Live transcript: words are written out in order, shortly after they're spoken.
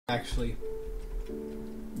actually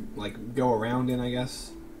like go around in, I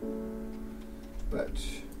guess. But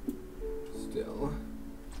still.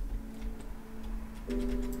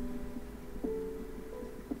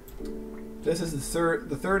 This is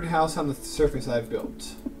the third house on the surface I've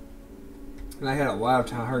built. And I had a lot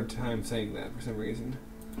of hard time saying that for some reason.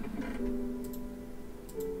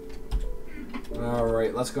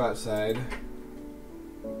 Alright, let's go outside.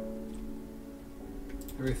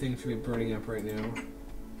 Everything should be burning up right now.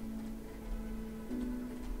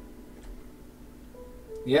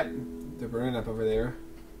 Yep, they're burning up over there.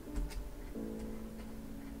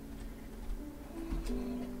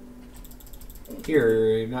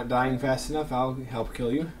 Here, you're not dying fast enough, I'll help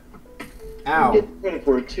kill you. Ow! I'm getting credit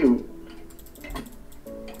for it too.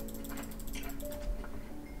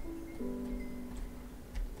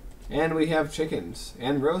 And we have chickens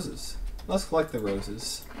and roses. Let's collect the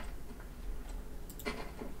roses.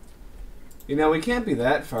 You know, we can't be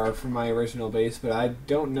that far from my original base, but I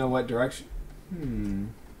don't know what direction.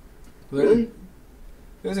 Really?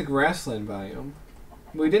 There's a grassland biome.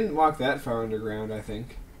 We didn't walk that far underground, I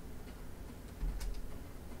think.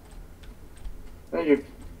 I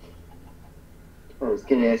was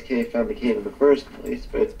gonna ask how you found the cave in the first place,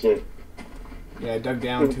 but yeah, I dug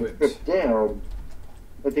down to it. Script down.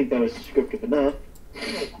 I think that was descriptive enough.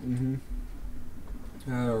 Mm-hmm.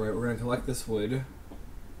 Alright, we're gonna collect this wood.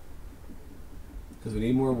 Because we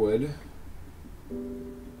need more wood.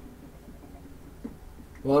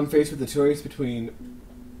 Well, I'm faced with the choice between...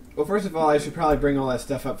 Well, first of all, I should probably bring all that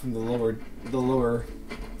stuff up from the lower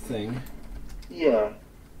thing. Yeah.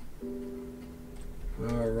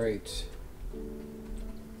 Alright.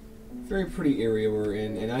 Very pretty area we're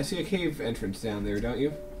in, and I see a cave entrance down there, don't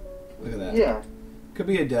you? Look at that. Yeah. Could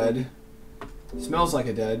be a dud. Smells like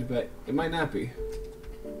a dud, but it might not be.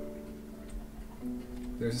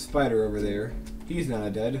 There's a spider over there. He's not a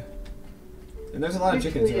dud. And there's a lot of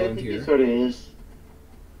chickens around here. He sort of is.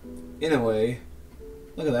 In a way.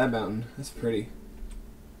 Look at that mountain. That's pretty.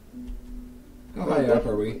 How high up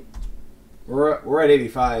are we? We're at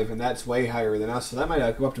 85, and that's way higher than us, so that might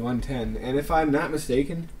go up to 110. And if I'm not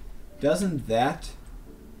mistaken, doesn't that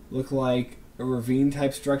look like a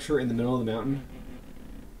ravine-type structure in the middle of the mountain?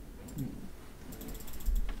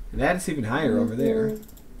 And that's even higher over there.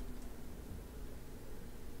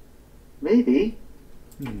 Maybe.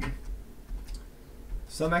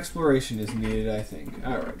 Some exploration is needed, I think.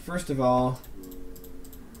 Alright, first of all,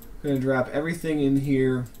 I'm going to drop everything in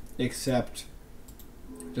here except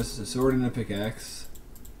just a sword and a pickaxe.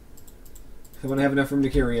 I want to have enough room to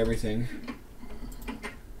carry everything.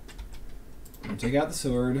 I'm take out the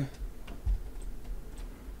sword.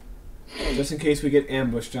 Just in case we get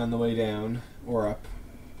ambushed on the way down. Or up.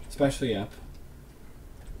 Especially up.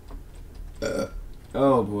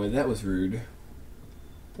 Oh boy, that was rude.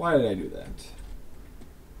 Why did I do that?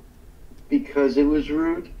 Because it was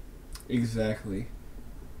rude? Exactly.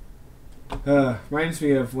 Reminds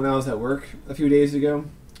me of when I was at work a few days ago.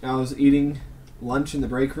 I was eating lunch in the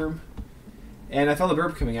break room, and I felt a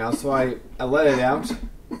burp coming out, so I let it out.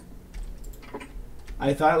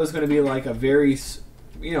 I thought it was going to be like a very,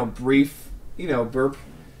 brief, burp,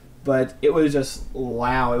 but it was just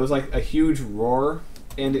loud. It was like a huge roar,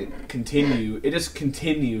 and it just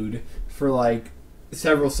continued for like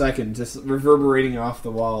several seconds, just reverberating off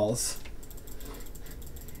the walls.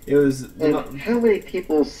 It was... And how many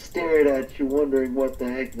people stared at you wondering what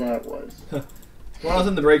the heck that was? Well, I was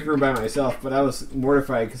in the break room by myself, but I was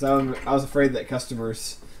mortified because I was afraid that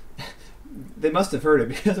customers... They must have heard it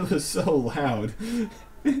because it was so loud.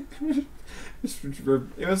 It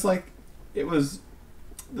was like... It was...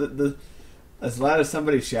 as loud as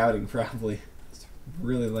somebody shouting, probably. It's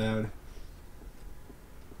really loud.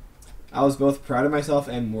 I was both proud of myself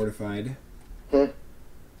and mortified.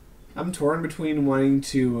 I'm torn between wanting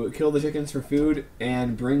to kill the chickens for food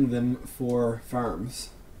and bring them for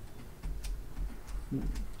farms. I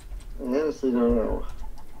honestly don't know.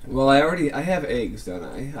 Well, I have eggs, don't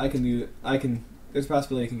I? There's a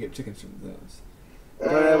possibility I can get chickens from those.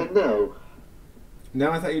 But, no.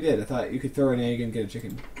 No, I thought you did. I thought you could throw an egg and get a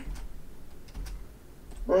chicken.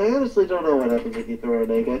 Well, I honestly don't know what happens if you throw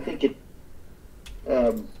an egg. I think you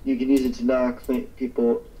can use it to knock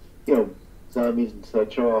people, zombies and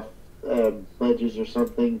such off ledges or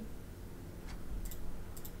something.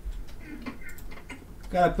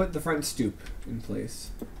 Gotta put the front stoop in place.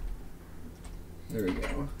 There we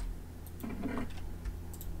go.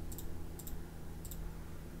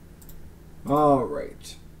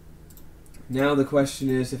 Alright. Now the question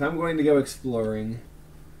is, if I'm going to go exploring,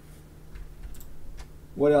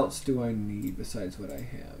 what else do I need besides what I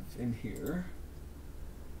have in here?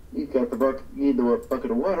 You got the bucket. You need the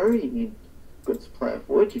bucket of water. You need a good supply of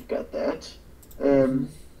wood. You've got that.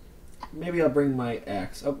 Maybe I'll bring my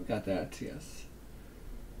axe. Oh, got that. Yes.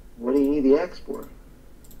 What do you need the axe for?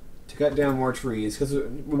 To cut down more trees, because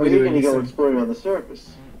we'll be You're going doing to go some. exploring on the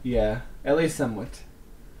surface. Yeah, at least somewhat.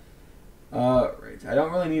 Right. I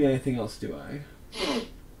don't really need anything else, do I?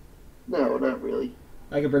 No, not really.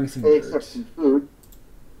 I could bring some Except dirt. some food.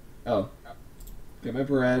 Oh. Get my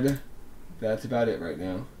bread. That's about it right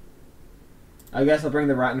now. I guess I'll bring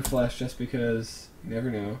the rotten flesh just because you never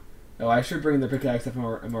know. Oh, I should bring the pickaxe if I'm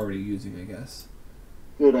already using, I guess.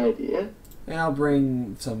 Good idea. And I'll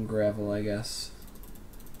bring some gravel, I guess.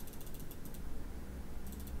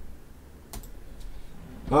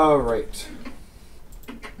 Alright.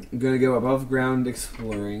 I'm gonna go above ground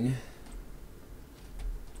exploring.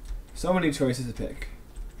 So many choices to pick.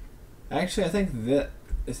 Actually, I think that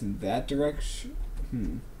isn't that direction.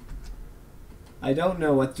 I don't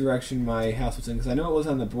know what direction my house was in, because I know it was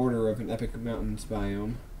on the border of an epic mountains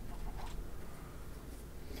biome.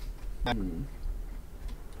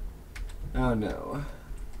 Oh no.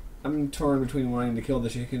 I'm torn between wanting to kill the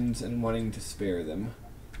chickens and wanting to spare them.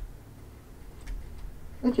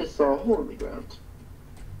 I just saw a hole in the ground.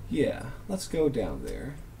 Yeah, let's go down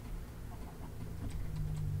there.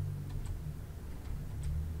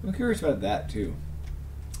 I'm curious about that too.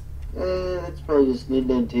 That's probably just an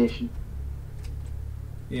indentation.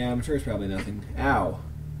 Yeah, I'm sure it's probably nothing. Ow.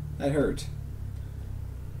 That hurt.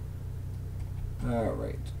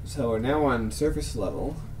 Alright, so we're now on surface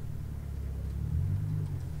level.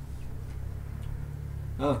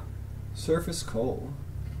 Ah, surface coal.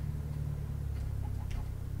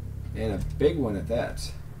 And a big one at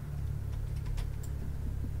that.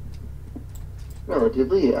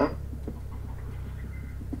 Relatively, yeah.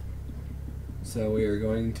 So we are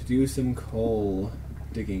going to do some coal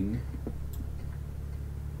digging.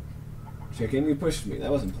 Chicken, you pushed me. That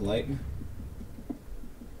wasn't polite.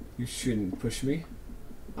 You shouldn't push me.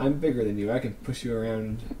 I'm bigger than you. I can push you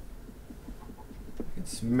around. I can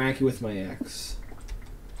smack you with my axe.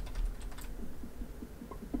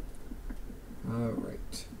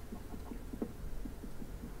 Alright.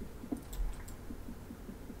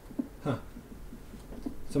 Huh.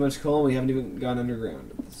 So much coal, we haven't even gone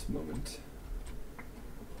underground at this moment.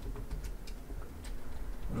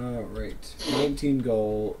 Alright. 19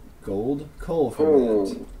 gold coal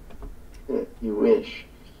from that. You wish.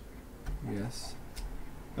 Yes.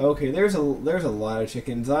 Okay, there's a lot of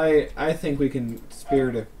chickens. I think we can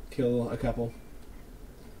spare to kill a couple.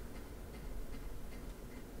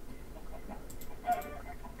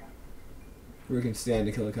 We can stand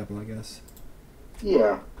to kill a couple, I guess.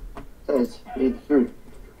 Yeah. Besides, you need the food.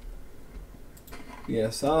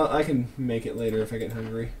 Yes, I can make it later if I get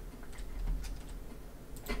hungry.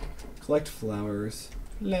 Collect flowers.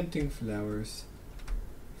 Planting flowers.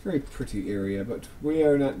 Very pretty area, but we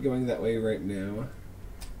are not going that way right now.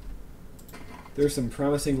 There's some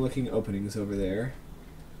promising looking openings over there.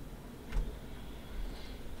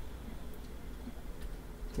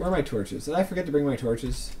 Where are my torches? Did I forget to bring my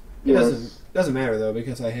torches? It doesn't matter though,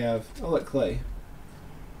 because I have... Oh, look, clay.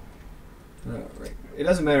 Right. It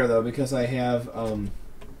doesn't matter though, because I have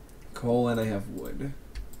coal and I have wood.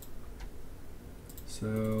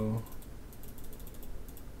 So...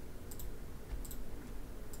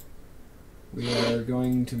 we are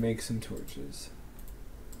going to make some torches.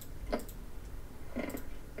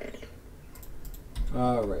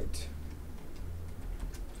 Alright.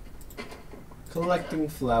 Collecting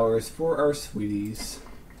flowers for our sweeties.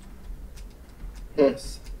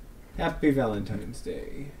 Yes. Happy Valentine's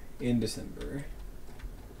Day in December.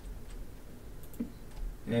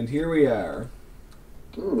 And here we are.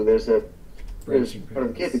 Ooh, there's part Branching of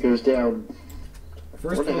the cave paths. that goes down.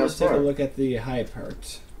 First, let's take a look at the high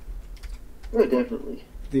part. Oh, definitely.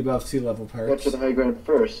 The above sea level part. Capture the high ground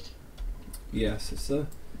first, Yes, it's the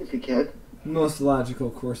if you can. most logical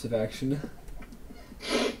course of action.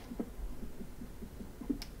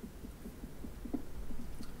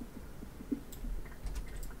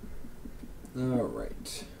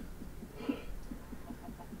 Alright.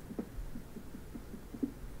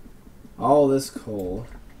 All this coal.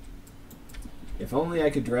 If only I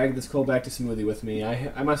could drag this coal back to Smoothie with me.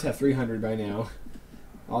 I must have 300 by now.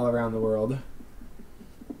 All around the world.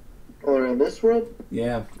 All around this world?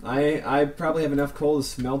 Yeah, I probably have enough coal to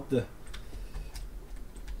smelt the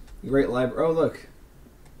Great Library. Oh, look.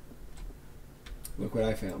 Look what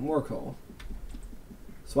I found. More coal.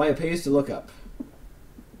 That's why it pays to look up.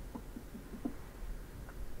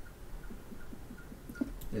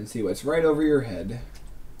 And see what's right over your head.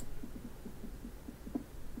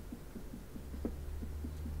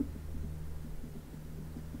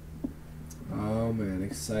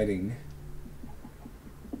 exciting.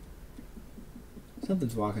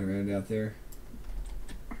 Something's walking around out there.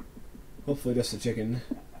 Hopefully just a chicken.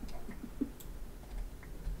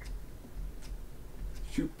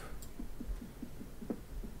 Shoop.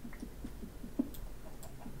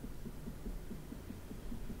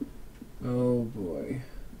 Oh boy.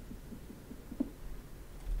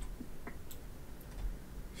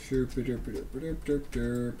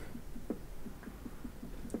 Derp.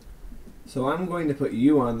 So I'm going to put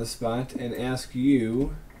you on the spot and ask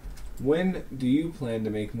you, when do you plan to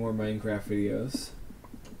make more Minecraft videos?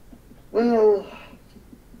 Well,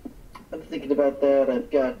 I'm thinking about that. I've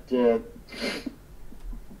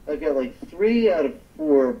got like 3 out of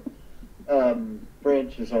 4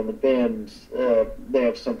 branches on the band. They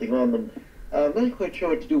have something on them. I'm not quite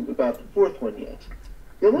sure what to do about the 4th one yet.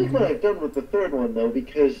 You'll like what I've done with the 3rd one though,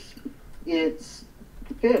 because it's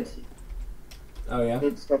fancy. Oh yeah.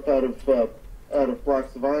 It's stuff out of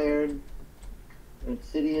blocks of iron,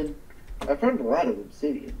 obsidian. I found a lot of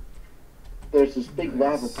obsidian. There's this big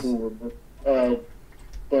lava pool down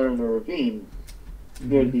in a ravine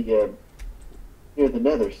near the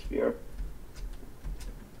Nether sphere.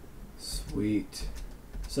 Sweet.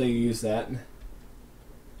 So you use that?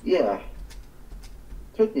 Yeah.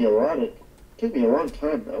 Took me a long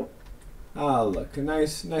time though. Ah, look, a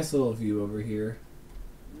nice little view over here.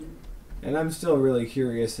 And I'm still really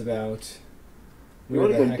curious about You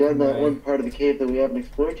want to go down that one part of the cave that we haven't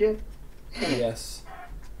explored yet? Yes.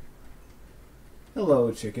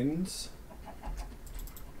 Hello, chickens.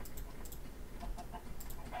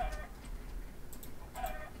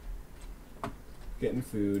 Getting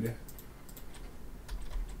food.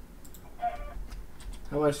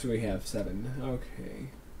 How much do we have? 7. Okay.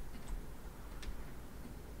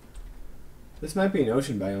 This might be an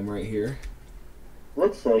ocean biome right here.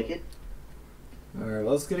 Looks like it. Alright,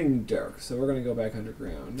 well, it's getting dark, so we're gonna go back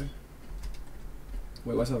underground.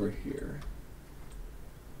 Wait, what's over here?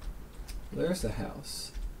 There's the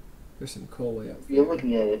house. There's some coal way out there. You're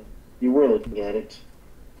looking at it. You were looking at it.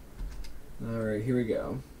 Alright, here we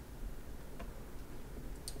go.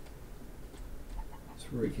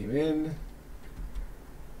 That's where we came in.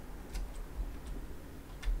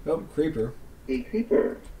 Oh, creeper. A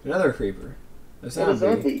creeper. Another creeper. A And zombie. a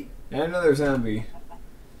zombie. And another zombie.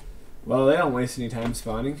 Well, they don't waste any time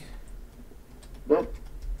spawning. Nope.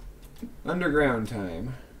 Underground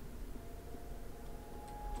time.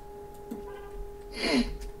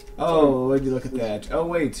 Oh, would you look at that? Oh,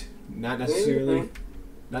 wait. Not necessarily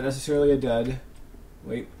a dud.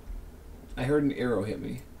 Wait. I heard an arrow hit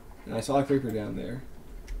me. And I saw a creeper down there.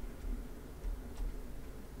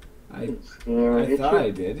 I thought I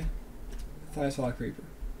did. I thought I saw a creeper.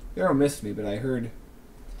 The arrow missed me, but I heard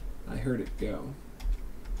it go.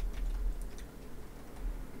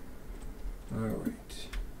 Alright.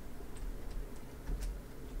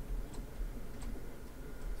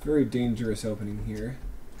 Very dangerous opening here.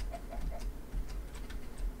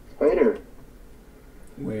 Spider.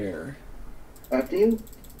 Where? After you,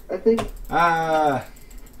 I think. Ah!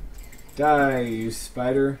 Die, you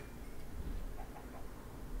spider.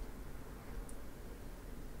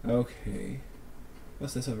 Okay.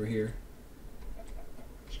 What's this over here?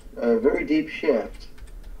 A very deep shaft.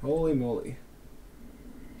 Holy moly.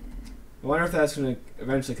 I wonder if that's going to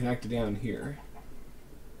eventually connect down here.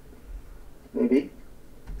 Maybe.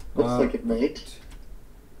 Looks like it might.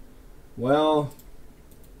 Well,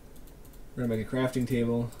 we're going to make a crafting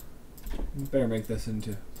table. Better make this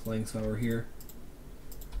into planks while we're here.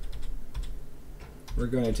 We're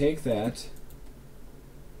going to take that.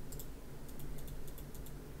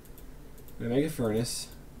 We're going to make a furnace.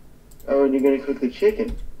 Oh, and you're going to cook the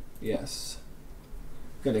chicken. Yes.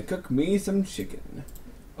 Gonna cook me some chicken.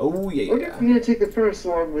 Oh yeah. What if you're going to take the furnace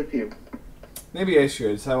along with you? Maybe I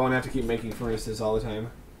should, so I won't have to keep making furnaces all the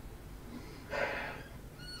time.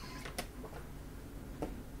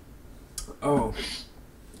 Oh.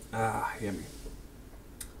 Ah, yummy.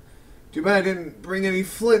 Too bad I didn't bring any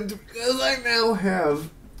flint, because I now have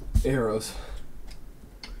arrows.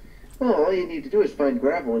 Well, all you need to do is find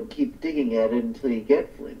gravel and keep digging at it until you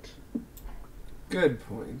get flint. Good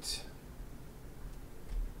point.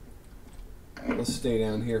 Let's stay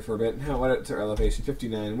down here for a bit. What's our elevation?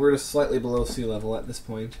 59. We're just slightly below sea level at this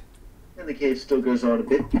point. And the cave still goes on a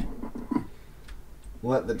bit.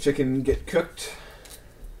 Let the chicken get cooked.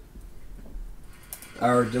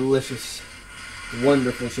 Our delicious,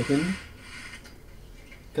 wonderful chicken.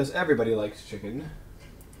 Because everybody likes chicken.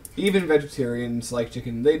 Even vegetarians like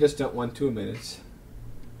chicken. They just don't want to admit it.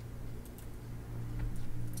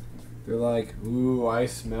 They're like, ooh, I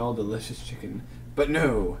smell delicious chicken. But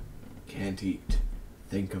no, can't eat.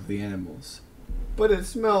 Think of the animals. But it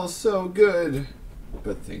smells so good.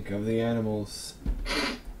 But think of the animals.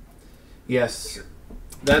 Yes,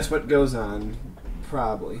 that's what goes on.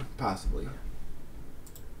 Probably. Possibly.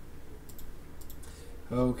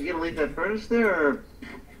 Okay. You gonna leave that furnace there, or?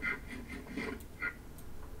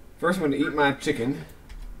 First, I'm going to eat my chicken.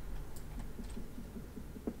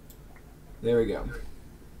 There we go.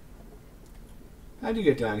 How'd you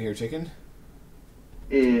get down here, chicken?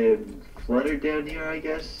 Fluttered down here, I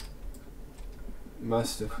guess.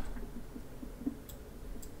 Must have.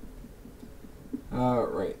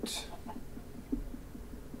 Alright.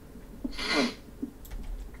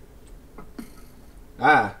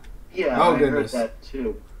 Ah! Yeah, Oh, I goodness. heard that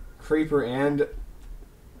too. Creeper and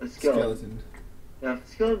A skeleton. Now, if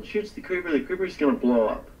the skeleton shoots the creeper's gonna blow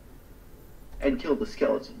up and kill the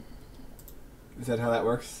skeleton. Is that how that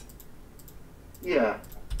works? Yeah.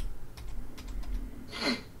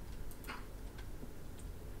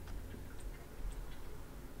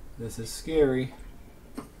 This is scary.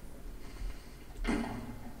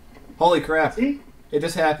 Holy crap. See? It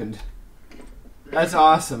just happened. That's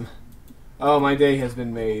awesome. Oh, my day has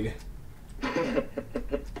been made.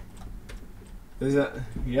 There's a...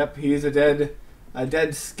 Yep, he's a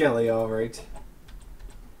dead skelly, alright.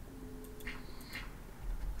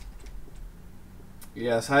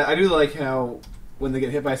 Yes, I do like how when they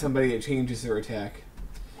get hit by somebody, it changes their attack.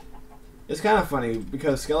 It's kind of funny,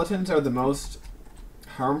 because skeletons are the most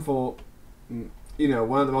harmful, you know,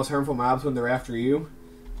 one of the most harmful mobs when they're after you.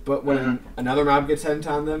 But when another mob gets sent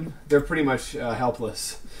on them, they're pretty much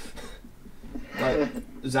helpless. Like,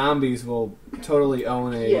 zombies will totally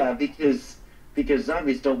own a... Yeah, because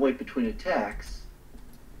zombies don't wait between attacks.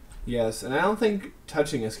 Yes, and I don't think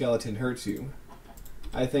touching a skeleton hurts you.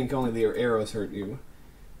 I think only the arrows hurt you.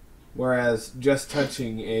 Whereas just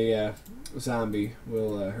touching a zombie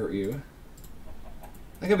will hurt you.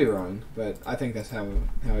 I could be wrong, but I think that's how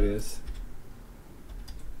it is.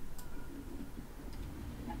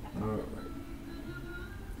 Alright.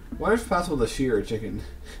 Why is it possible to shear a chicken?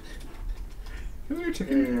 Come here,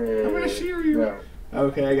 chicken. I'm gonna shear you. No.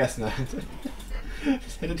 Okay, I guess not.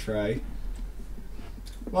 Just had to try.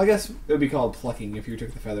 Well, I guess it would be called plucking if you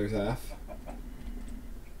took the feathers off.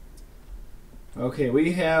 Okay,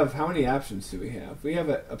 we have... How many options do we have? We have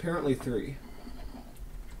apparently 3.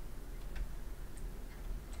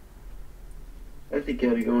 I think you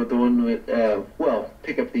gotta go with the one with, well,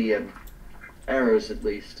 pick up the arrows at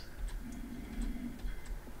least.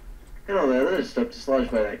 And all that other stuff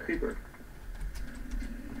dislodged by that creeper.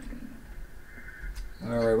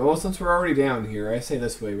 Alright, well, since we're already down here, I say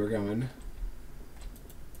this way we're going.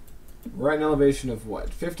 We're at an elevation of, what,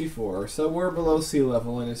 54. So we're below sea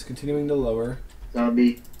level, and it's continuing to lower.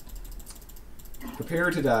 Zombie. Prepare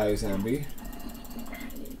to die, zombie.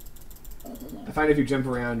 I find if you jump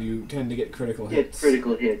around, you tend to get critical hits. Get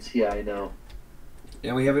critical hits, yeah, I know.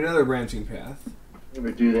 And we have another branching path.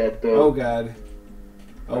 Never do that, though. Oh, God.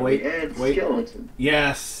 Oh, wait. And Wait. skeleton.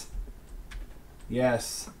 Yes!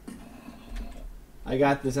 Yes. I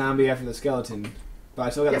got the zombie after the skeleton. But I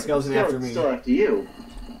still got the skeleton after me. Still after you.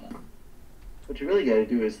 What you really gotta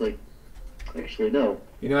do is, like... Actually, no.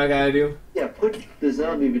 You know what I gotta do? Yeah, put the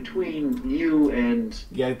zombie between you and...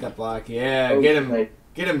 Get that block. Yeah, Oh, get him. right.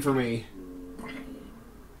 Get him for me.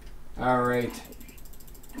 Alright.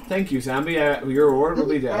 Thank you, zombie. Your reward will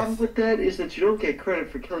be The problem death. with that is that you don't get credit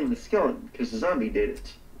for killing the skeleton, because the zombie did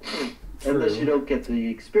it. True. Unless you don't get the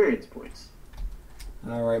experience points.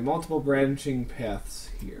 Alright, multiple branching paths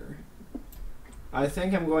here. I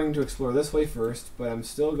think I'm going to explore this way first, but I'm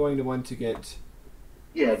still going to want to get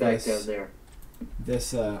Yeah, back This- down there.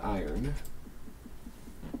 this iron.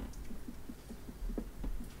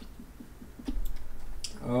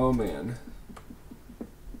 Oh, man.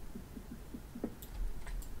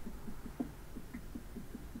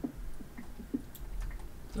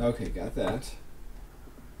 Okay, got that.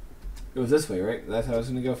 It was this way, right? That's how I was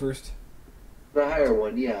going to go first? The higher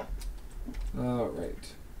one, yeah.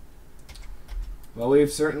 Alright. Well,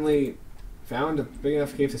 we've certainly found a big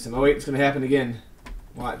enough cave system. Oh wait, it's going to happen again.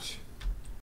 Watch.